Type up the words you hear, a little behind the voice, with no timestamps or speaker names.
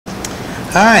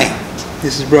Hi,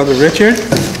 this is Brother Richard,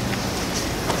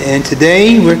 and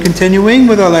today we're continuing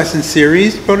with our lesson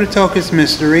series, Prototokos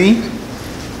Mystery.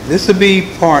 This will be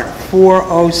part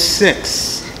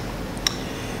 406.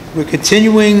 We're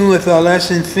continuing with our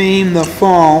lesson theme, The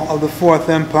Fall of the Fourth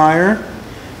Empire.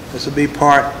 This will be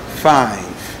part 5.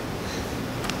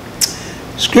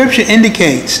 Scripture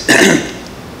indicates,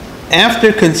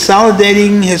 after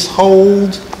consolidating his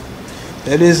hold,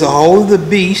 that is the hold of the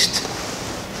beast,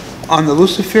 on the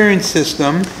Luciferian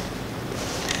system,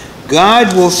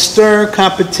 God will stir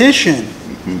competition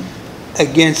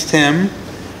against him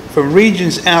from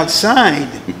regions outside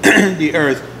the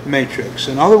Earth matrix.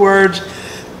 In other words,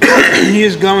 he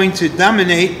is going to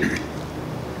dominate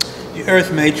the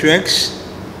Earth matrix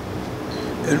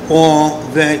and all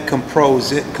that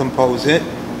compose it.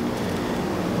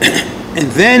 And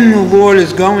then the Lord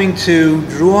is going to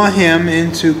draw him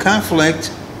into conflict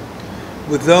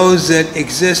with those that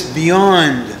exist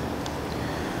beyond,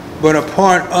 but are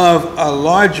part of a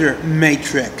larger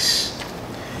matrix.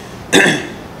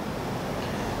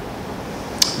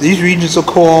 These regions are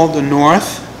called the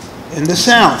North and the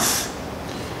South.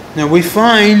 Now we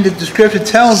find that the Scripture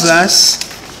tells us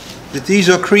that these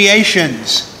are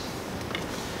creations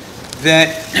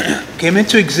that came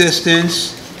into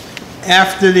existence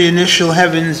after the initial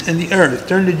heavens and the earth.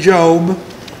 Turn to Job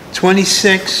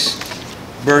 26,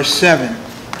 verse 7.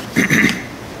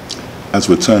 As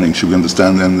we're turning, should we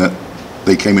understand then that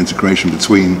they came into creation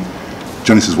between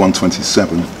Genesis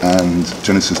 1:27 and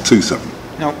Genesis 2:7?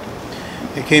 No,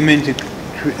 they came into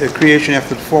creation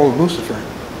after the fall of Lucifer.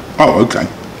 Oh, okay.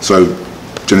 So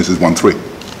Genesis 1:3.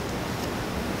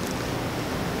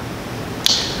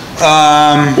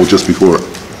 Or just before it?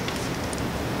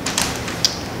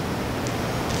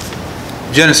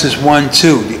 Genesis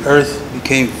 1:2. The earth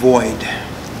became void.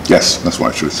 Yes, that's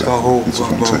what I should have said.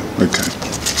 Okay.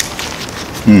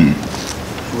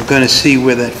 We're going to see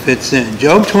where that fits in.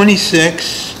 Job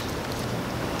 26,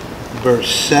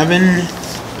 verse 7.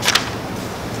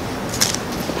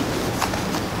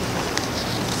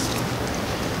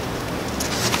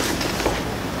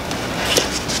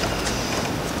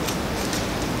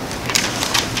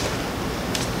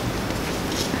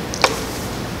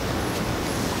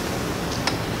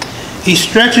 He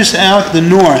stretches out the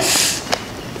north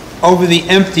over the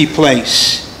empty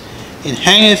place, and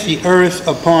hangeth the earth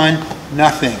upon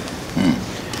nothing.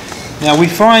 Now we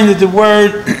find that the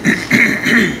word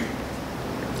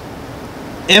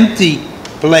empty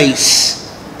place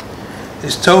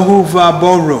is tohu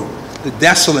vabohu, the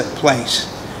desolate place,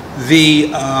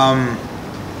 the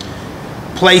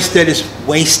place that is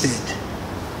wasted.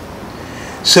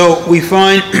 So we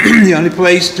find the only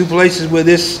place, two places where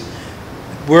this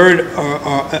word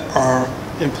are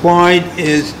implied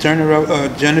is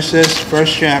Genesis,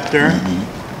 first chapter.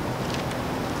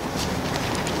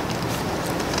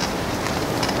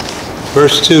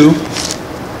 Verse 2.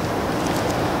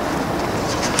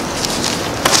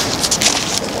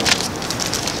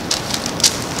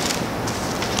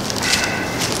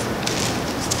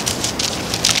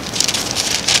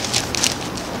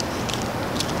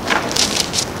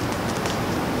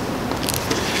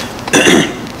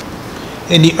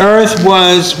 And the earth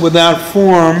was without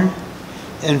form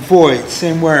and void.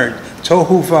 Same word.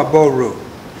 Tohu vabohu.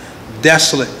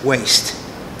 Desolate, waste.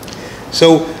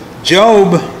 So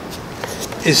Job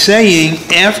is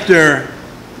saying after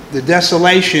the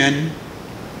desolation,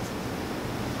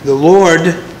 the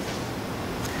Lord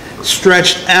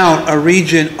stretched out a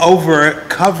region over it,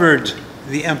 covered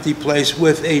the empty place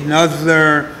with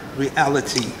another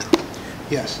reality.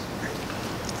 Yes?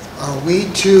 Are we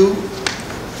to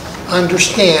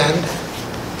understand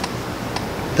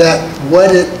that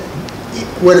what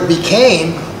it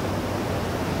became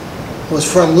was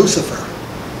from Lucifer?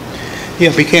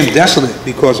 Yeah, it became desolate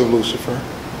because of Lucifer.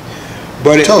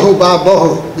 But Tohu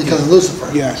Babohu, because of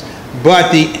Lucifer. Yes, but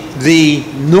the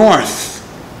north,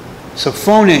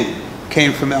 Sophone,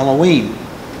 came from Elohim.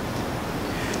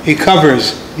 He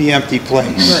covers the empty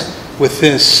place with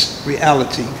this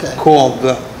reality called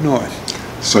the north.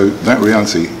 So that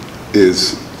reality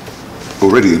is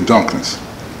already in darkness,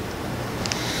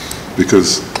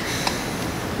 because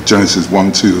Genesis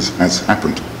 1:2 has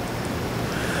happened.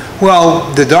 Well,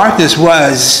 the darkness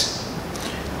was,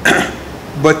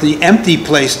 but the empty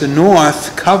place, the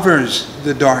north, covers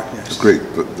the darkness. Great,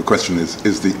 but the question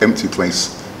is the empty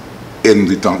place in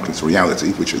the darkness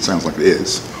reality, which it sounds like it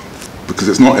is, because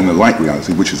it's not in the light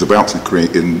reality, which is about to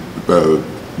create in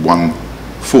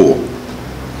 1:4.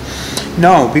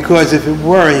 No, because if it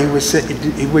were,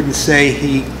 he wouldn't say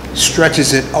he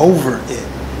stretches it over it.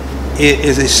 It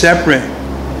is a separate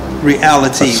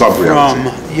reality A sub-reality.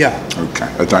 from, yeah, Okay.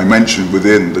 A dimension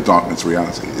within the darkness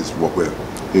reality is what we're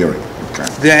hearing. Okay.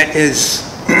 that is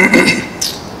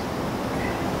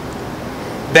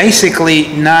basically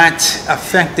not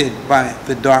affected by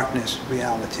the darkness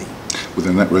reality. Well,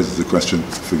 then that raises the question,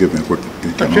 forgive me if you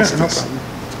can Sure, answer no this. problem.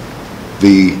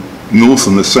 The north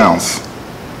and the south,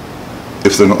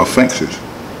 if they're not affected,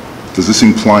 does this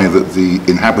imply that the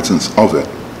inhabitants of it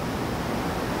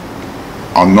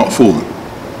are not fallen?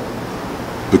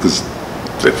 Because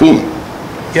they're fallen.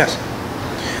 Yes.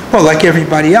 Well, like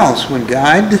everybody else, when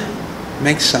God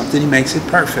makes something, he makes it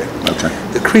perfect. Okay.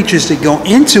 The creatures that go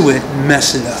into it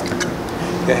mess it up.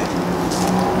 Okay.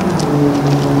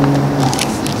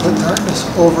 Put darkness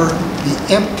over the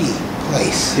empty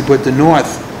place. He put the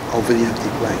north over the empty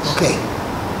place. Okay.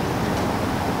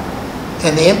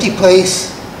 And the empty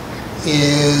place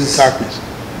is... Darkness.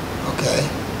 Okay.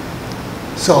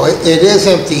 So it is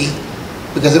empty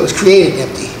because it was created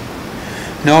empty.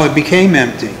 No, it became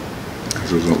empty.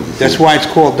 As a result of the That's fall. why it's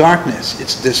called darkness.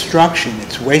 It's destruction.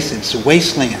 It's waste. It's a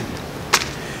wasteland.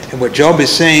 And what Job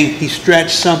is saying, he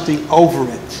stretched something over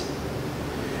it.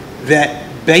 That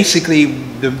basically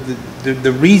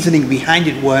the reasoning behind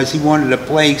it was he wanted a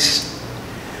place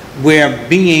where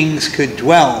beings could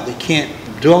dwell. They can't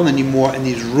dwell anymore in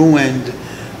these ruined,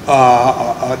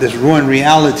 this ruined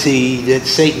reality that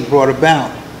Satan brought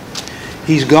about.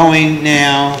 He's going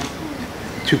now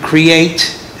to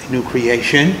create a new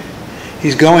creation.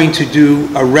 He's going to do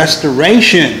a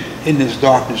restoration in this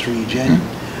darkness region,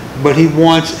 but he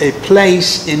wants a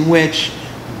place in which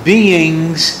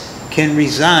beings can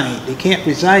reside. They can't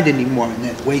reside anymore in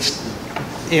that waste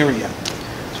area.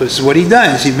 So this is what he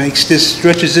does. He makes this,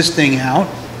 stretches this thing out.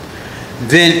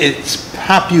 Then it's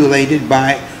populated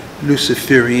by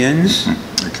Luciferians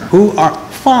Okay. who are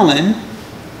fallen,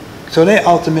 so they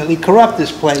ultimately corrupt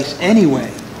this place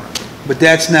anyway. But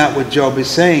that's not what Job is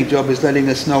saying. Job is letting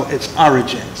us know its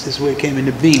origins. This is where it came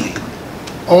into being.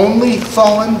 Only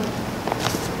fallen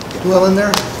dwell in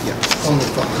there? Yeah. Only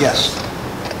fallen. Yes.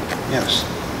 Yes.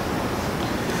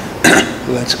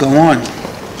 Let's go on.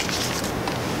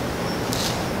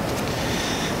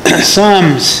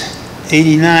 Psalms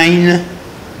 89,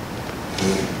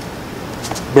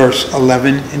 verse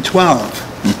 11 and 12.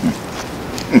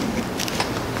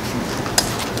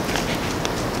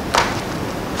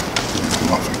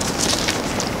 Nothing.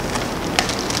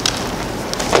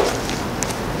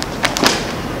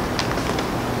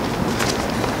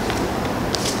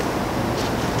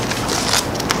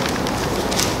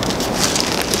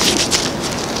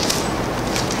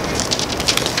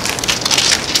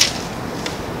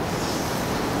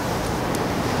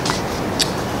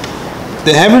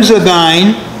 The heavens are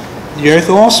thine, the earth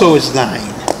also is thine.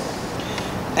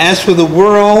 As for the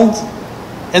world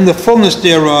and the fullness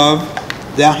thereof,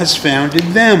 thou hast founded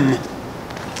them.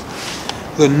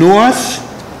 The north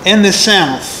and the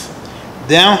south,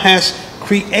 thou hast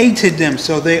created them.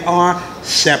 So they are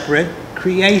separate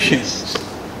creations,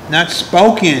 not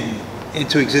spoken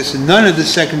into existence. None of the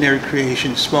secondary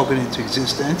creation is spoken into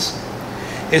existence.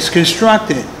 It's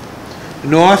constructed. The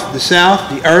north, the south,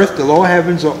 the earth, the lower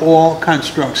heavens are all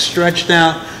constructs, stretched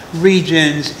out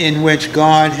regions in which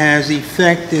God has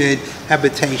effected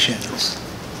habitations.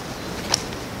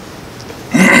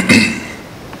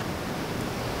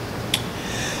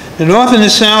 The north and the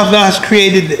south thou hast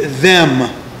created them.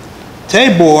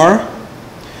 Tabor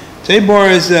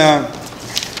is a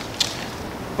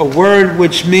word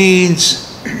which means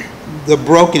the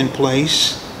broken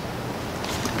place.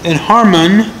 And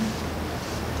Harmon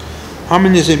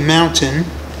is a mountain.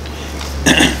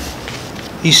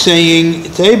 He's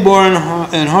saying, Tabor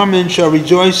and Harmon shall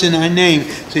rejoice in thy name.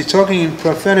 So he's talking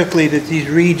prophetically that these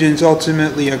regions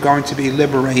ultimately are going to be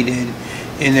liberated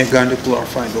and they're going to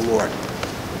glorify the Lord.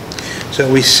 So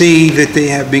we see that they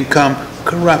have become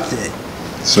corrupted.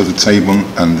 So the Tabor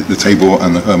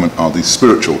and the Hermon are the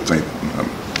spiritual Tabor and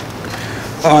Hermon.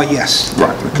 Yes.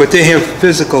 Right. Okay. But they have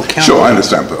physical counter. Sure, I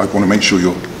understand, but I want to make sure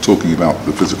you're talking about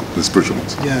the physical, the spiritual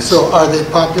ones. Yes. So are they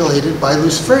populated by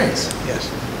Luciferians? Yes.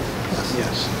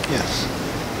 Yes.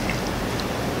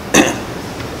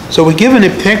 So we're given a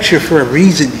picture for a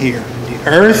reason here. The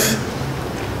earth,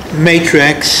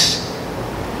 matrix,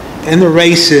 and the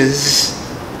races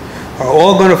are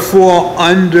all going to fall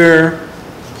under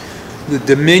the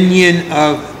dominion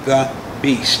of the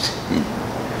beast.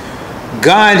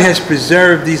 God has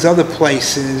preserved these other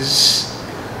places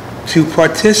to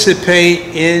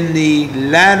participate in the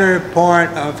latter part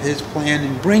of his plan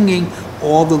in bringing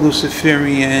all the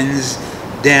Luciferians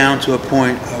down to a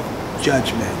point of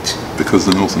judgment. Because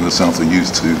the north and the south are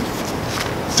used to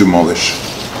demolish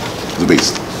the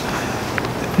beast.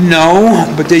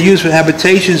 No, but they're used for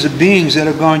habitations of beings that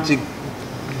are going to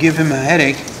give him a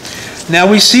headache. Now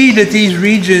we see that these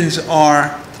regions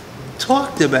are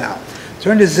talked about.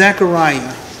 Turn to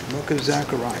Zechariah, book of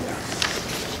Zechariah.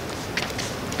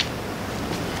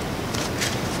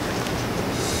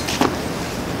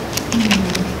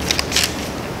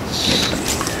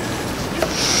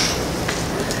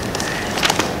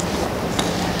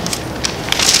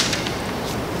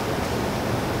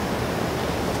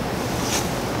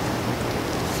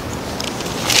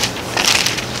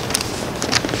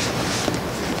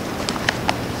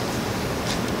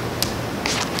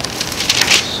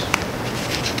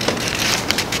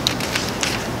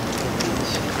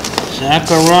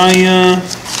 Zechariah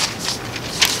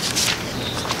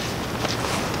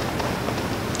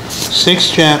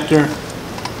 6th chapter.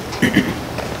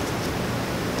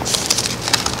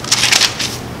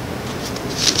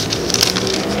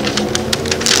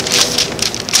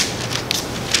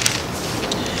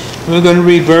 We're going to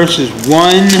read verses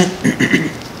 1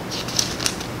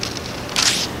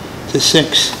 to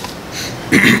 6.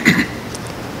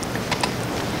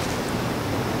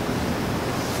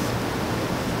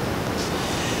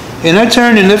 And I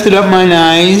turned and lifted up mine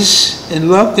eyes, and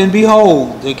looked, and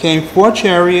behold, there came 4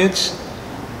 chariots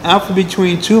out from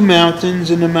between 2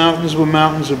 mountains, and the mountains were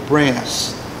mountains of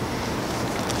brass.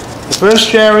 The first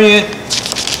chariot,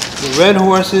 the red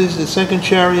horses; the second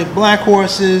chariot, black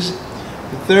horses;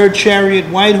 the third chariot,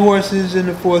 white horses; and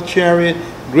the fourth chariot,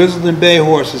 grizzled and bay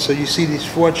horses. So you see these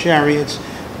 4 chariots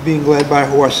being led by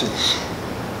horses.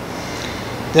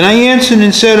 Then I answered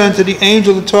and said unto the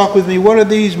angel that talked with me, What are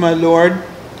these, my Lord?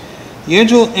 The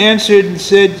angel answered and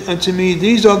said unto me,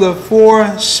 These are the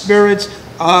 4 spirits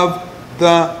of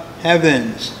the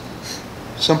heavens.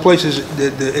 Some places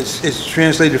it's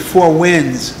translated 4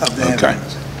 winds of the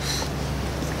heavens.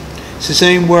 It's the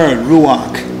same word,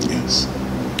 ruach. Yes.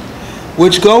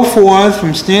 Which go forth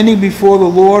from standing before the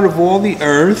Lord of all the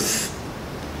earth.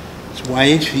 It's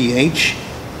YHVH.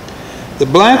 The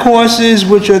black horses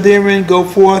which are therein go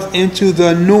forth into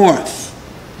the north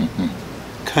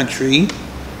country.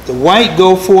 The white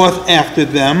go forth after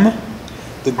them.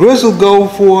 The grizzled go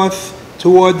forth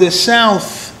toward the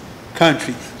south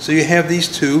country. So you have these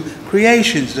 2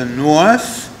 creations, the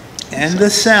north and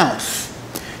the south.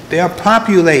 They are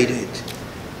populated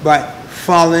by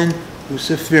fallen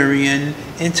Luciferian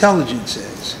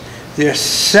intelligences. They're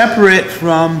separate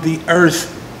from the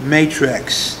earth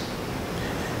matrix.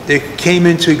 They came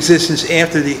into existence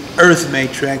after the earth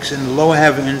matrix and the lower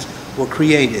heavens were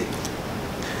created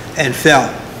and fell.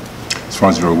 As far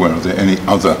as you're aware, are there any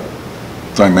other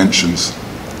dimensions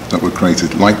that were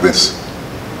created like this,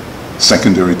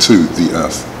 secondary to the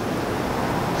earth?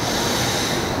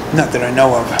 Not that I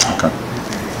know of. Okay.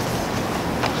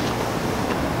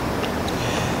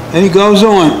 And he goes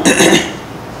on.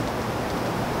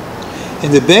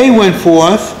 And the bay went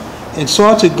forth and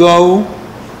sought to go,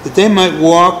 that they might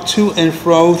walk to and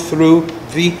fro through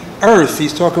the earth.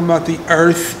 He's talking about the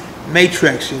earth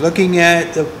matrix. You're looking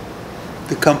at the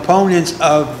components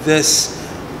of this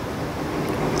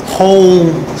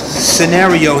whole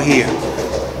scenario here.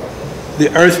 The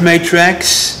earth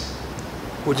matrix,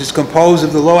 which is composed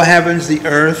of the lower heavens, the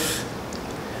earth,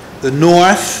 the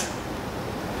north,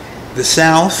 the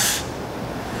south,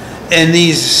 and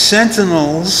these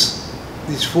sentinels,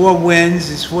 these 4 winds,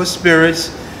 these 4 spirits,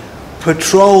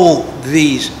 patrol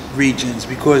these regions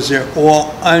because they're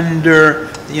all under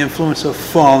the influence of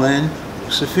fallen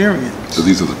Luciferians. So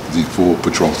these are the 4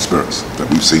 patrol spirits that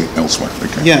we see elsewhere.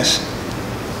 Okay. Yes.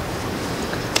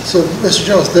 So, Mr.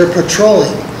 Jones, they're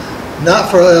patrolling, not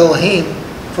for Elohim,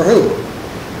 for who?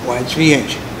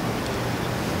 YHVH.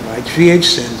 YHVH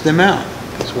sends them out,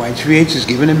 because YHVH is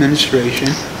given administration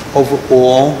over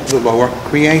all the lower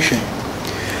creation.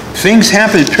 Things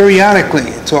happen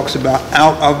periodically. It talks about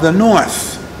out of the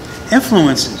north.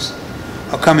 Influences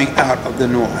are coming out of the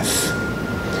north.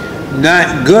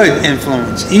 Not good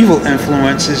influence, evil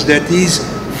influences that these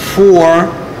 4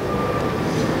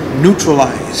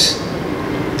 neutralize.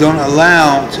 Don't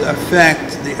allow to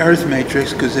affect the earth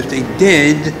matrix, because if they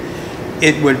did,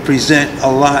 it would present a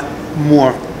lot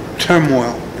more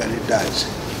turmoil than it does.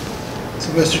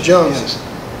 So, Mr. Jones, Yes.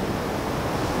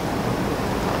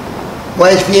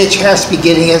 YHVH has to be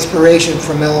getting inspiration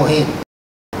from Elohim.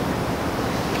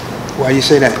 Why do you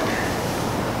say that?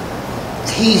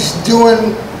 He's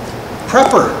doing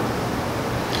prepper.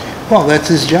 Well, that's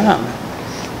his job.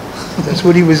 That's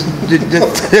what he was.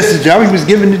 That's the job he was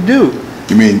given to do.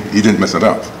 You mean he didn't mess it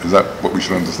up? Is that what we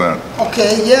should understand?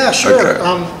 Okay, yeah, sure.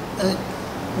 Okay.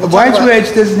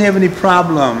 YHVH doesn't have any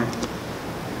problem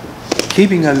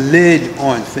keeping a lid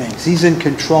on things. He's in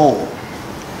control.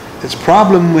 His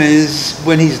problem is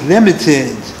when he's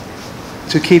limited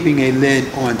to keeping a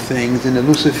lid on things, and the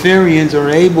Luciferians are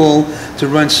able to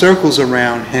run circles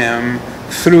around him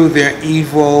through their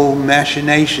evil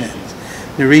machinations.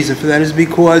 The reason for that is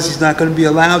because he's not going to be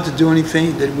allowed to do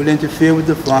anything that would interfere with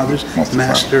the Father's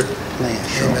master plan.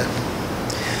 Amen.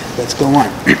 Let's go on.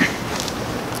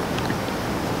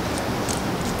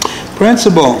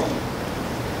 Principle.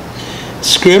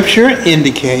 Scripture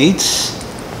indicates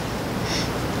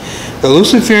the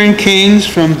Luciferian kings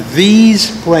from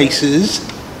these places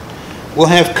will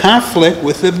have conflict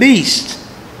with the beast.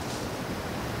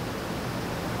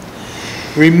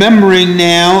 Remembering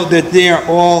now that they are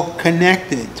all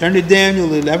connected. Turn to Daniel,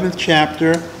 11th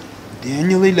chapter.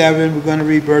 Daniel 11, we're going to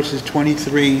read verses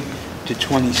 23 to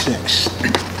 26.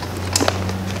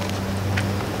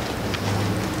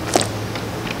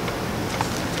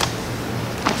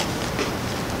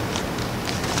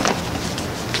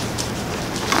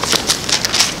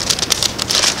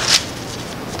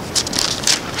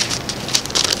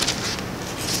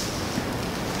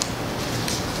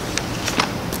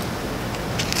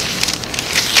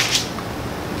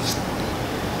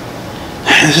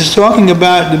 This is talking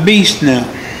about the beast now.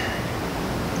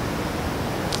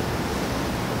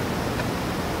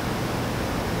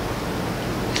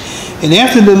 And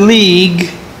after the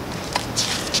league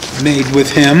made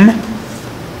with him,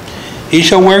 he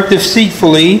shall work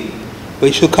deceitfully, but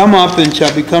he shall come up and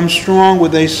shall become strong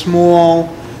with a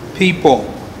small people.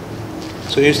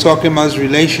 So he's talking about his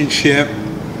relationship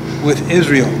with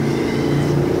Israel.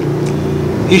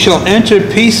 He shall enter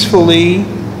peaceably,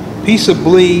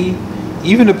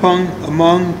 even upon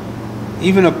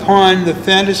the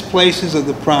fattest places of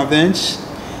the province,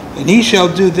 and he shall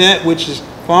do that which his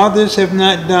fathers have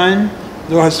not done,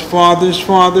 nor his fathers'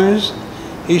 fathers.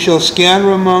 He shall scatter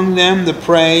among them the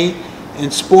prey,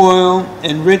 and spoil,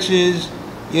 and riches,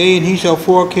 yea, and he shall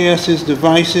forecast his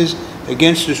devices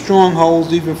against the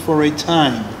strongholds even for a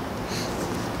time.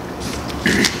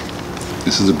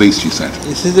 This is a beast, you said?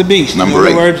 This is a beast. Number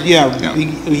 8. In other words, yeah.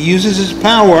 He uses his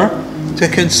power to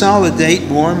consolidate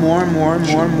more and more and more and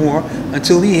more and more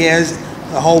until he has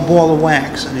a whole ball of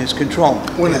wax in his control.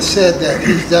 When it said that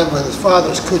he's done what his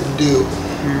fathers couldn't do,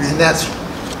 and that's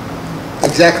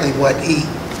exactly what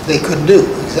they couldn't do,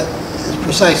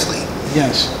 precisely.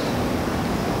 Yes.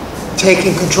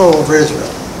 Taking control over Israel.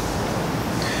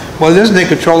 Well, he doesn't take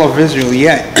control of Israel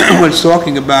yet. What it's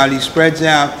talking about, he spreads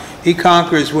out, he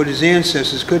conquers what his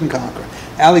ancestors couldn't conquer.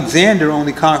 Alexander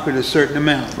only conquered a certain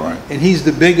amount. Right. And he's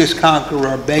the biggest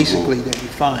conqueror, basically, that you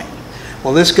find.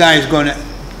 Well, this guy is going to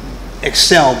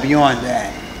excel beyond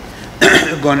that.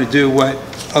 Going to do what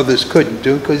others couldn't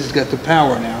do because he's got the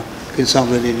power now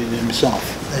consolidated in himself.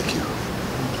 Thank you.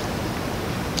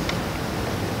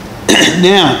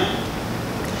 Now,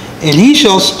 and he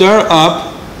shall stir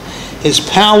up his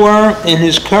power and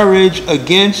his courage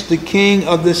against the king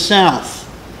of the south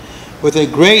with a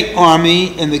great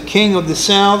army, and the king of the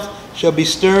south shall be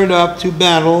stirred up to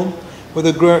battle with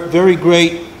a very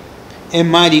great and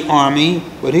mighty army,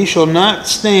 but he shall not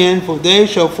stand, for they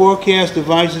shall forecast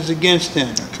devices against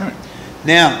him. Okay.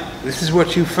 Now, this is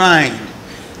what you find.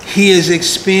 He is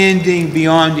expanding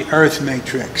beyond the earth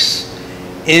matrix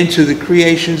into the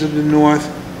creations of the north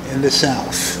and the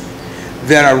south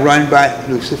that are run by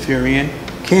Luciferian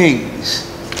kings.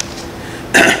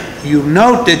 You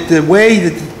note that the way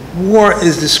that the war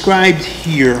is described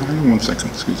here. Hang on 1 second,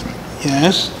 excuse me.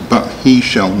 Yes. But he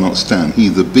shall not stand. He,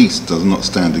 the beast, does not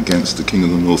stand against the king of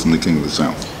the north and the king of the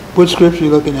south. What scripture are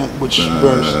you looking at? Which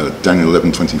verse? Daniel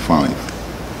 11:25.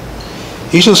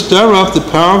 He shall stir up the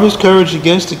power of his courage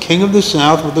against the king of the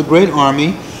south with a great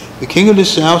army. The king of the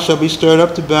south shall be stirred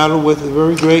up to battle with a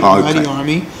very great and mighty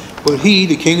army, but he,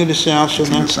 the king of the south, shall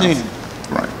not stand.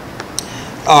 Right.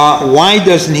 Why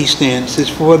doesn't he stand? It says,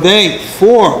 for they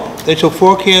shall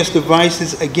forecast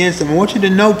devices against them. I want you to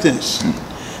note this.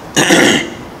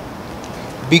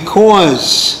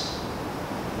 Because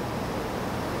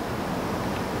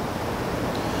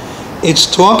it's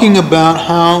talking about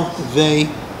how they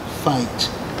fight.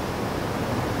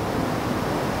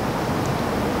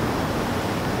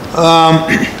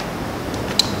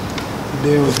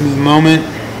 Bear with me a moment.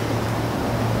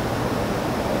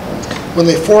 When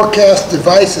they forecast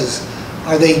devices,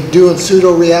 are they doing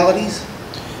pseudo-realities?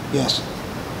 Yes.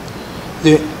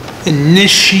 They're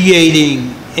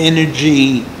initiating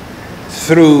energy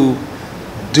through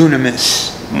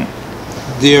dunamis.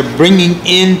 They're bringing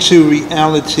into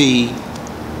reality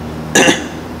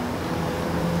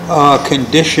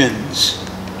conditions.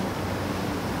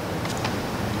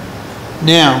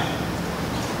 Now,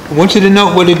 I want you to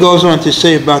note what it goes on to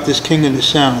say about this king of the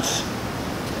south.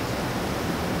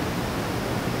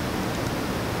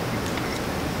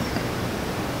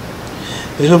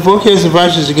 They shall forecast the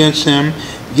righteous against him.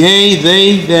 Yea,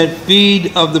 they that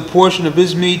feed of the portion of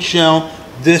his meat shall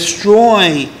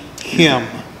destroy him.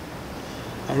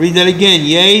 I'll read that again.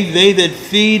 Yea, they that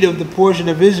feed of the portion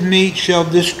of his meat shall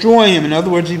destroy him. In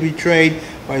other words, he betrayed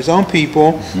by his own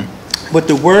people. But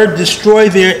the word destroy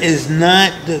there is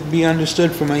not to be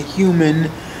understood from a human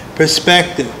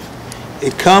perspective.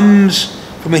 It comes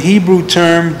from a Hebrew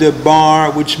term,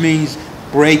 debar, which means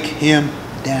break him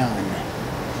down.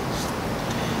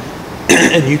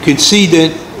 And you can see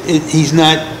that he's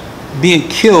not being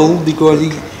killed because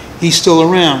he's still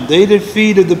around. They that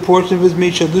feed of the portion of his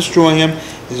meat shall destroy him.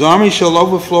 His army shall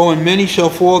overflow, and many shall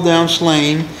fall down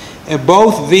slain. And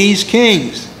both these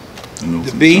kings,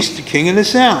 the beast, the king of the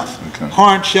south,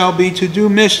 heart shall be to do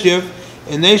mischief,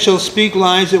 and they shall speak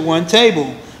lies at one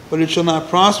table. But it shall not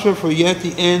prosper, for yet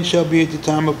the end shall be at the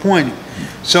time appointed.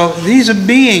 So these are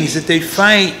beings that they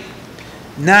fight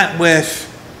not with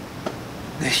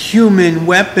human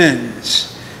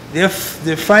weapons. They're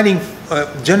fighting,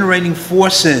 generating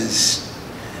forces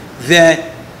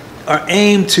that are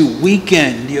aimed to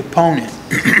weaken the opponent.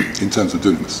 In terms of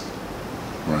doing this.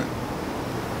 Right.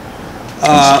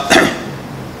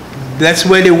 That's the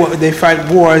way they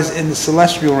fight wars in the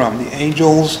celestial realm. The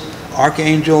angels,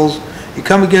 archangels. You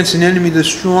come against an enemy, the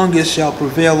strongest shall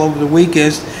prevail over the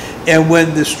weakest. And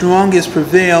when the strongest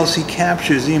prevails, he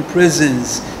captures, he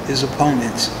imprisons his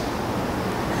opponents,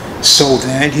 so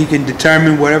that he can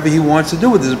determine whatever he wants to do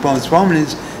with his opponent. His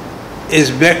opponent is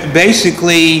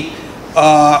basically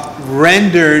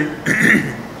rendered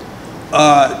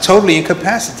totally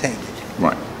incapacitated.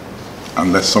 Right.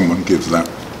 Unless someone gives that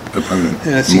opponent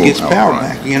Unless he gets power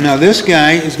back. You know, this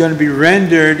guy is going to be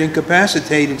rendered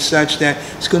incapacitated such that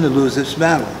he's going to lose this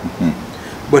battle.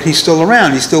 But he's still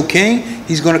around. He's still king.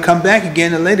 He's going to come back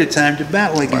again at a later time to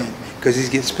battle again because he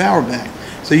gets power back.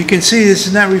 So you can see this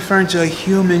is not referring to a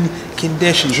human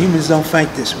condition. Humans don't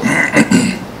fight this way.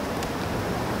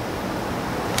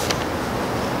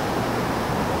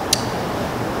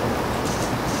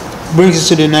 Brings us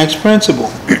to the next principle.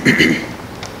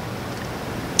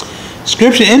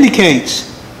 Scripture indicates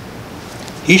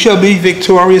he shall be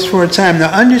victorious for a time.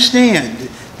 Now understand,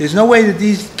 there's no way that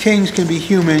these kings can be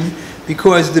human,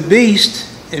 because the beast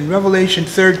in Revelation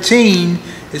 13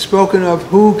 is spoken of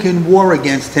who can war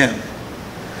against him.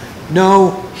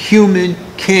 No human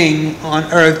king on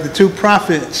earth. The two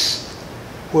prophets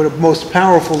were the most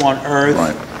powerful on earth.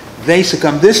 They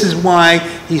succumb. This is why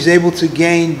he's able to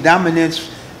gain dominance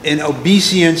and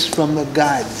obeisance from the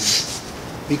gods,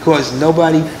 because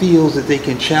nobody feels that they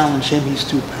can challenge him. He's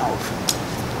too powerful.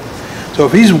 So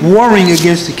if he's warring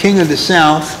against the king of the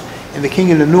south and the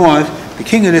king of the north, the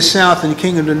king of the south and the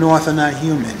king of the north are not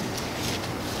human.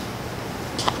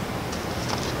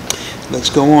 Let's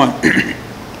go on.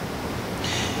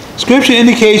 Scripture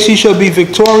indicates he shall be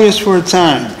victorious for a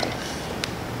time.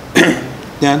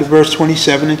 Down to verse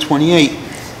 27 and 28.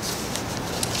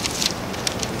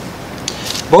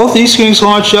 Both these kings'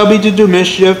 hearts shall be to do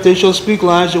mischief. They shall speak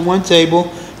lies at one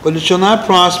table, but it shall not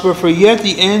prosper, for yet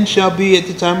the end shall be at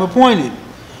the time appointed.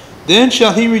 Then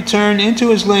shall he return into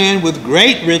his land with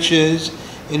great riches,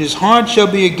 and his heart shall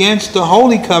be against the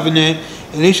holy covenant,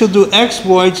 and he shall do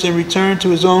exploits and return to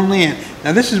his own land.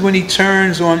 Now this is when he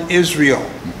turns on Israel.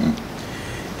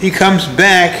 He comes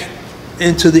back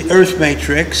into the earth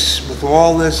matrix with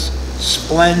all this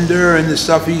splendor and the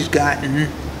stuff he's gotten.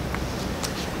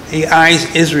 He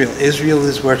eyes Israel. Israel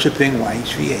is worshiping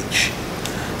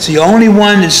YHVH. It's the only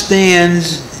one that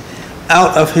stands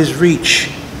out of his reach.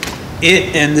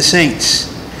 It and the saints.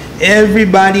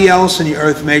 Everybody else in the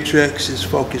earth matrix is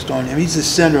focused on him. He's the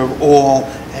center of all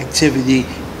activity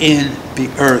in the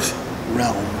earth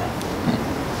realm.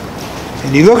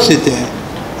 And he looks at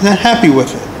that, not happy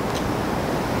with it.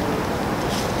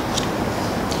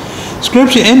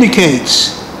 Scripture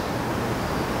indicates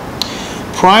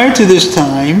prior to this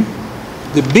time,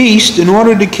 the beast, in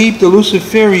order to keep the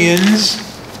Luciferians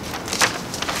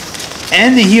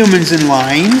and the humans in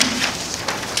line,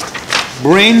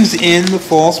 brings in the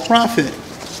false prophet.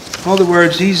 In other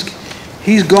words,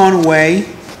 he's gone away,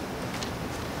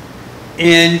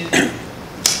 and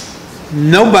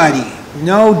nobody,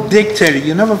 no dictator,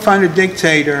 you'll never find a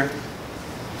dictator,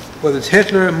 whether it's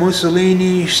Hitler,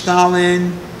 Mussolini,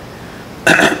 Stalin,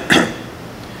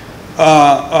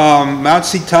 Mao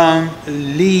Zedong,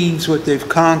 leaves what they've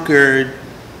conquered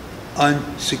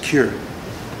unsecured,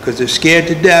 because they're scared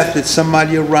to death that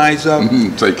somebody will rise up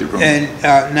take it from and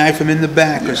knife him in the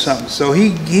back or something. So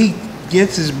he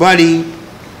gets his buddy,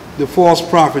 the false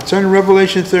prophet. Turn to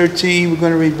Revelation 13. We're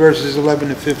going to read verses 11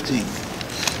 to 15.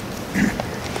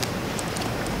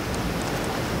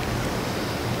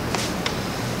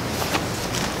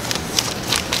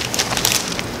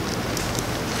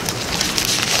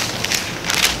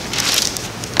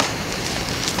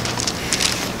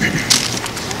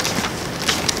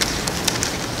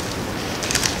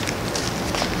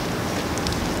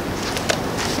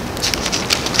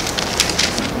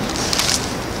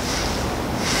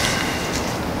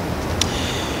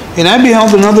 And I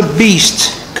beheld another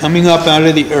beast coming up out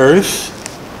of the earth,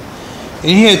 and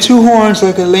he had two horns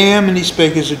like a lamb, and he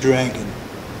spake as a dragon.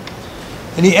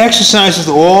 And he exercises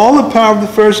all the power of the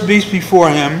first beast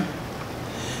before him.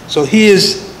 So he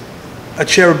is a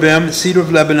cherubim, a cedar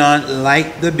of Lebanon,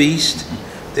 like the beast.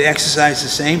 They exercise the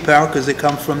same power because they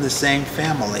come from the same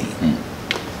family.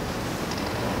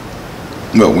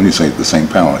 Well, when you say the same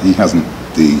power, he hasn't,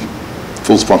 the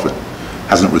false prophet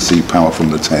hasn't received power from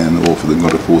the 10 or from the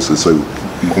God of forces, so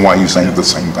why are you saying the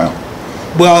same power?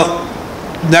 Well,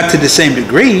 not to the same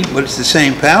degree, but it's the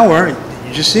same power.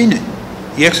 You've just seen it.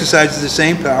 He exercises the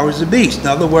same power as the beast. In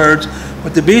other words,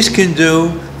 what the beast can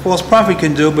do, false prophet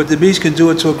can do, but the beast can do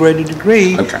it to a greater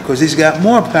degree because he's got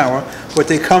more power, but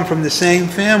they come from the same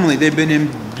family. They've been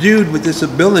imbued with this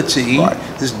ability,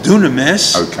 this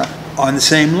dunamis, on the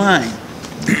same line.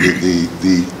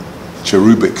 The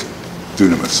cherubic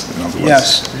dunamis, in other words.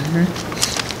 Yes.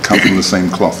 Come from the same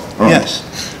cloth. Right. Yes.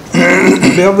 He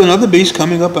beheld another beast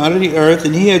coming up out of the earth,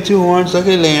 and he had two horns like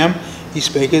a lamb. He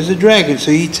spake as a dragon.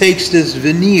 So he takes this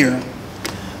veneer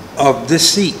of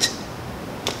deceit,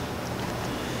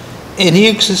 and he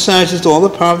exercises all the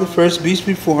power of the first beast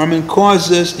before him, and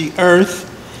causes the earth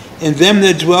and them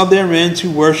that dwell therein to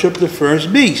worship the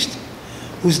first beast,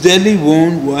 whose deadly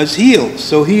wound was healed.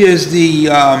 So he is the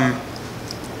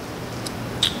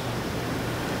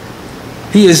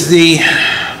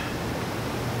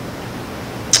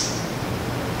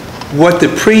what the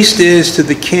priest is to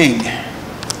the king.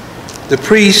 The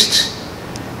priest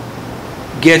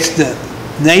gets the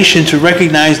nation to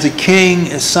recognize the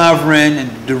king as sovereign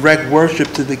and direct worship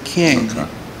to the king.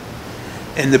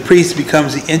 And the priest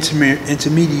becomes the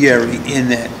intermediary in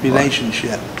that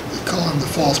relationship. They call him the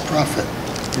false prophet.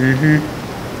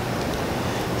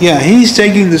 Yeah, he's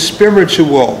taking the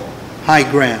spiritual high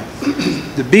ground.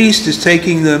 The beast is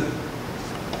taking the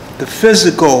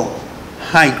physical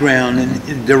high ground and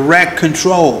in direct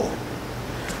control.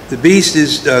 The beast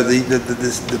is,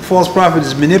 the false prophet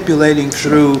is manipulating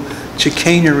through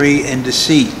chicanery and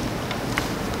deceit.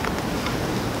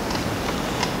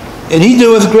 And he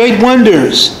doeth great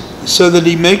wonders, so that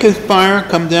he maketh fire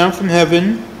come down from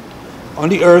heaven on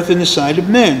the earth in the sight of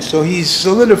men. So he's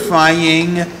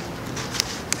solidifying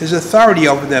his authority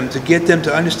over them to get them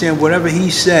to understand whatever he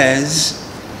says.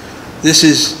 This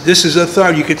is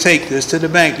authority. You can take this to the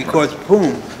bank because,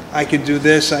 boom, I can do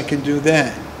this, I can do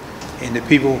that. And the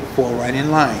people fall right in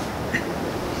line.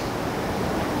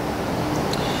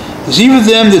 Deceive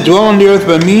them that dwell on the earth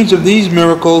by means of these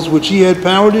miracles which he had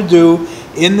power to do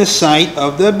in the sight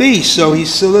of the beast. So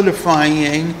he's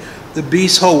solidifying the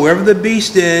beast's hold. Wherever the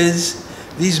beast is,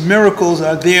 these miracles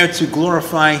are there to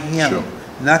glorify him,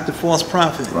 not the false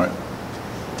prophet. Right.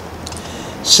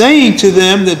 Saying to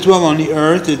them that dwell on the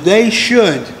earth that they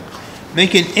should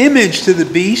make an image to the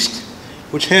beast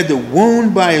which had the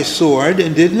wound by a sword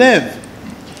and did live.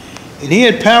 And he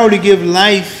had power to give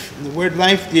life. The word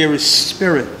life there is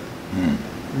spirit.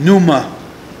 Pneuma.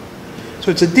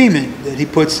 So it's a demon that he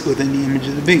puts within the image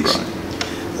of the beast.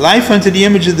 Right. Life unto the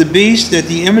image of the beast, that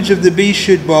the image of the beast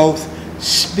should both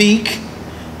speak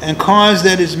and cause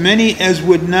that as many as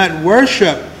would not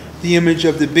worship the image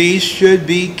of the beast should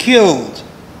be killed.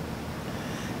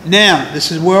 Now,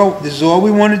 this is all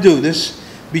we want to do. This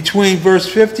between verse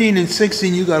 15 and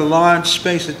 16, you got a large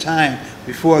space of time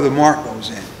before the mark goes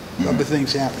in. Other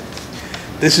things happen.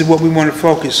 This is what we want to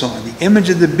focus on. The image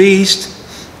of the beast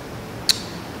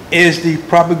is the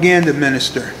propaganda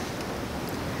minister.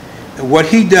 And what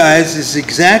he does is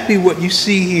exactly what you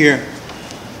see here.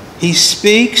 He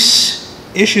speaks,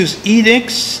 issues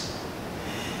edicts.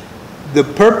 The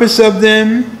purpose of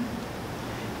them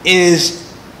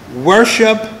is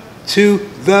worship to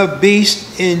the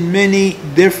beast in many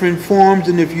different forms.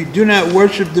 And if you do not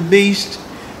worship the beast,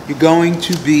 you're going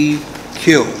to be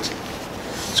killed.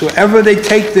 So wherever they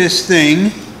take this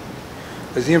thing,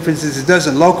 because the inference is it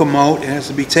doesn't locomote, it has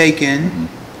to be taken,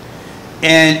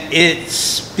 and it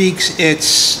speaks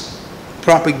its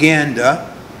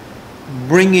propaganda,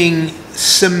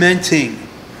 cementing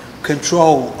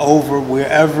control over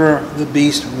wherever the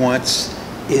beast wants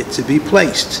it to be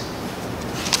placed.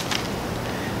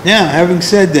 Now, having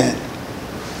said that,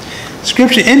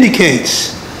 Scripture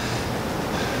indicates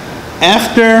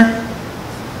after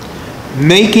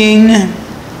making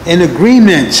an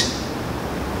agreement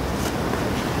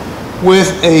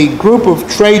with a group of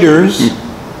traders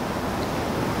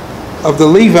of the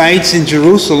Levites in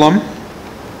Jerusalem,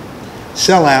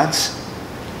 sellouts,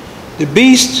 the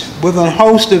beast with a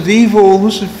host of evil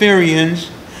Luciferians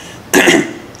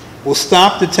will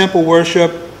stop the temple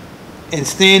worship and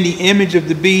stand the image of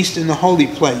the beast in the holy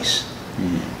place.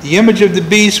 The image of the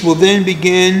beast will then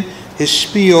begin his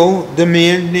spiel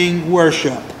demanding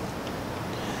worship.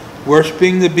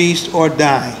 Worshiping the beast or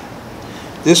die.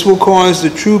 This will cause the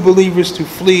true believers to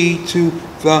flee to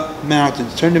the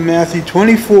mountains. Turn to Matthew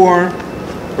 24,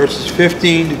 verses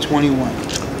 15 to 21.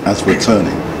 As for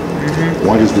turning,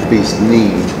 why does the beast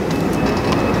need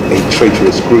a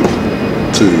traitorous group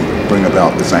to bring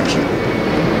about this action?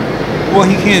 Well,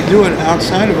 he can't do it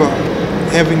outside of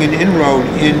having an inroad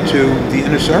into the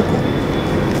inner circle.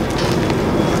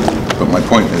 But my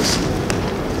point is,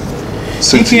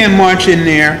 He can't march in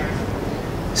there,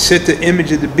 set the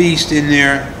image of the beast in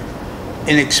there,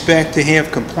 and expect to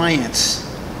have compliance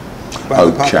by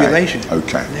the population.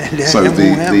 Okay. That So won't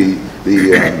happen.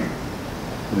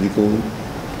 what do you call them?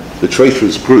 The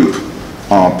traitorous group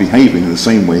are behaving in the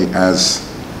same way as,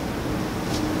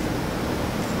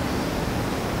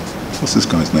 what's this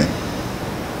guy's name?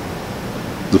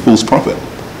 The false prophet.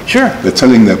 Sure. They're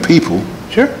telling their people,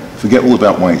 Sure. forget all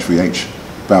about YHVH,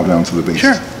 bow down to the beast.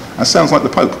 Sure. That sounds like the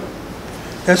Pope.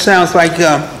 That sounds like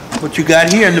what you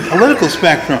got here in the political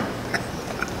spectrum.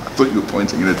 I thought you were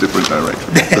pointing in a different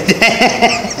direction.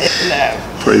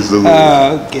 Praise the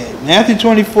Lord. Okay. Matthew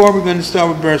 24, we're going to start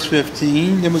with verse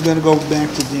 15, then we're going to go back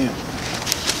to Dan.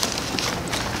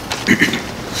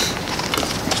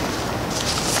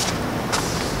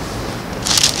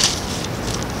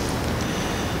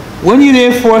 When you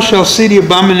therefore shall see the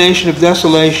abomination of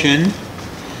desolation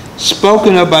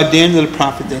spoken of by Daniel the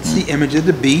prophet, that's the image of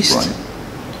the beast, Right.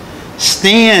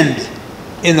 stand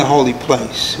in the holy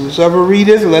place. Whosoever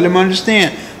readeth, let him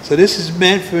understand. So this is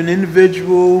meant for an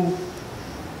individual,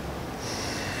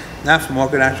 not from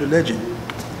organized religion.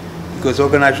 Because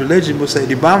organized religion will say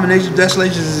the abomination of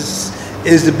desolation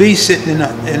is the beast sitting in the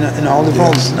holy of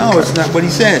holies. No, it's not what he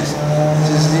says.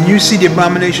 It says, you see the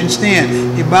abomination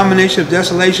stand. The abomination of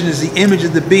desolation is the image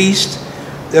of the beast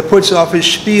that puts off his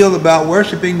spiel about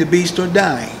worshiping the beast or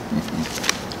die.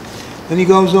 Then he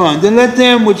goes on. Then let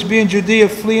them which be in Judea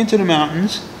flee into the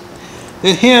mountains.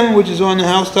 Let him which is on the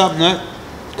housetop not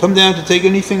come down to take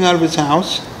anything out of his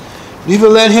house. Neither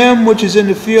let him which is in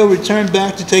the field return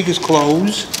back to take his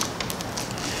clothes.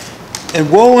 And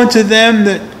woe unto them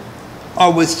that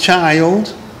are with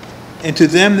child, and to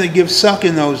them that give suck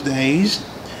in those days.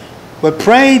 But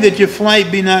pray that your flight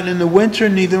be not in the winter,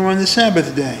 neither on the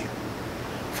Sabbath day.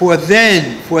 For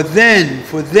then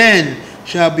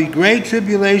shall be great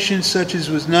tribulation, such as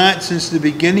was not since the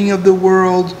beginning of the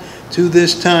world to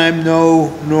this time,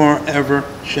 no, nor ever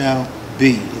shall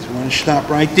be. Just want to stop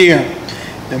right there.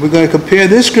 And we're going to compare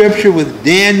this scripture with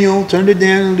Daniel. Turn to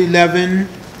Daniel 11,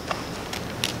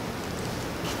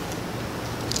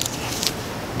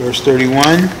 verse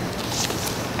 31.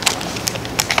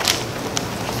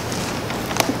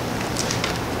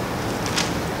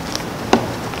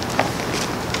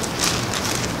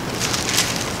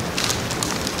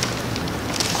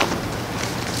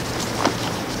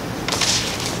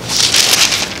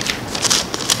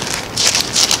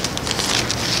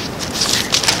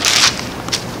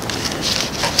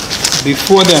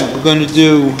 Before that, we're going to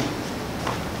do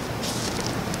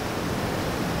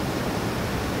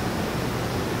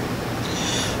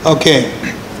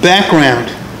background.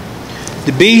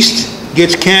 The beast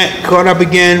gets caught up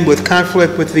again with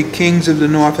conflict with the kings of the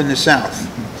north and the south.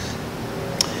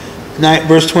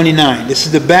 Verse 29. This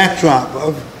is the backdrop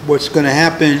of what's going to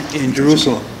happen in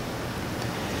Jerusalem.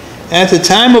 At the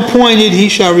time appointed he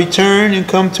shall return and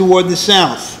come toward the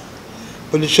south.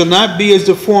 But it shall not be as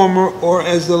the former or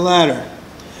as the latter.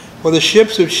 For the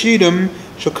ships of Shedom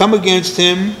shall come against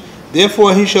him.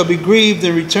 Therefore he shall be grieved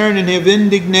and return and have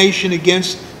indignation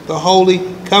against the holy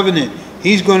covenant.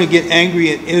 He's going to get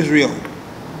angry at Israel.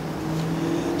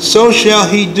 So shall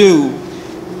he do.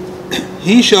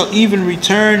 He shall even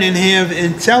return and have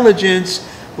intelligence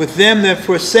with them that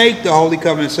forsake the holy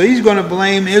covenant. So he's going to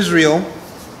blame Israel.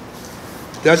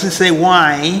 Doesn't say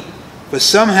why, but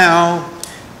somehow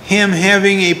him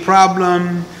having a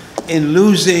problem in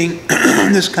losing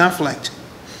this conflict.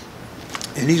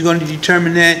 And he's going to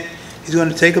determine that. He's going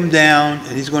to take them down,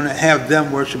 and he's going to have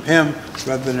them worship him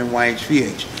rather than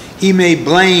YHVH. He may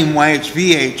blame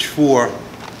YHVH for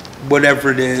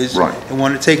whatever it is, right, and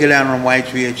want to take it out on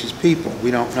YHVH's people.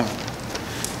 We don't know.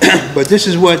 But this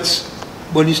is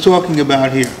what he's talking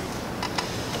about here.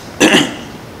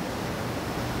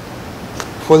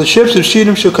 For the ships of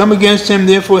Shedom shall come against him,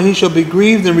 therefore he shall be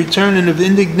grieved and return in of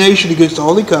indignation against the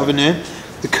Holy Covenant,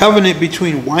 the covenant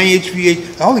between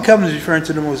YHVH. The Holy Covenant is referring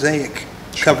to the Mosaic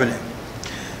covenant.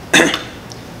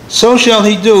 So shall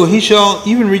he do. He shall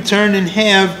even return and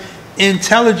have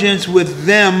intelligence with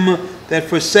them that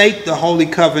forsake the holy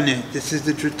covenant. This is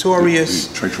the The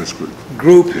traitorous traitorous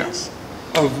group Yes.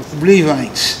 of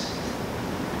Levites.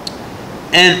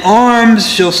 And arms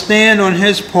shall stand on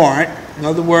his part. In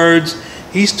other words,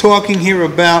 he's talking here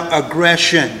about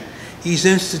aggression. He's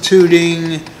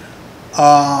instituting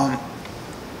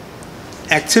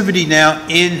activity now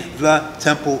in the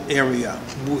temple area.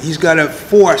 He's got a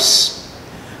force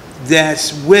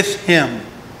that's with him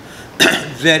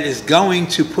that is going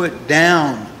to put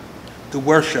down the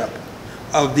worship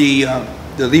of the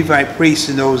Levite priests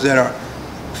and those that are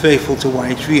faithful to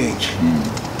YHVH.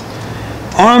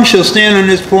 Arms shall stand on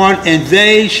this part, and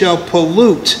they shall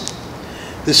pollute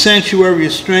the sanctuary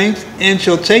of strength, and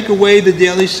shall take away the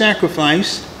daily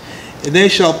sacrifice, and they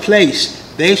shall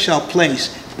place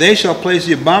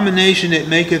the abomination that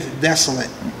maketh desolate.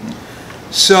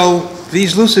 So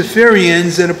these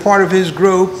Luciferians that are part of his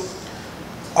group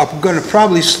are going to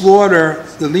probably slaughter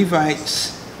the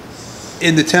Levites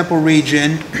in the temple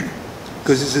region,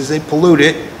 because it says they pollute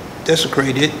it,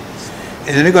 desecrate it, and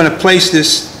then they're going to place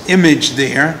this image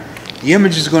there. The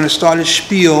image is going to start a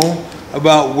spiel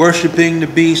about worshiping the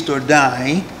beast or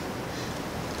die.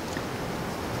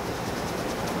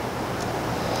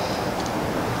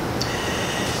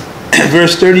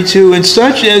 Verse 32, and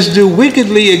such as do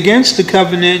wickedly against the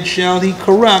covenant shall he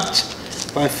corrupt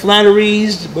by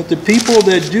flatteries, but the people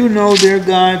that do know their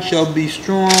God shall be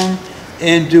strong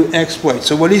and do exploits.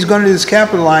 So what he's going to do is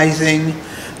capitalizing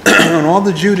on all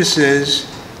the Judases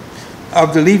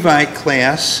of the Levite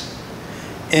class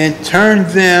and turn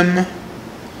them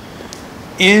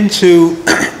into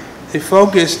a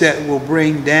focus that will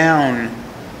bring down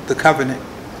the covenant,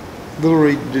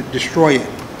 literally destroy it,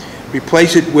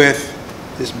 replace it with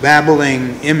this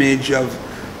babbling image of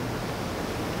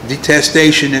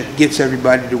detestation that gets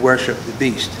everybody to worship the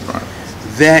beast. Right.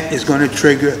 That is going to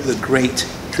trigger the Great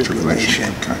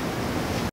Tribulation. Okay.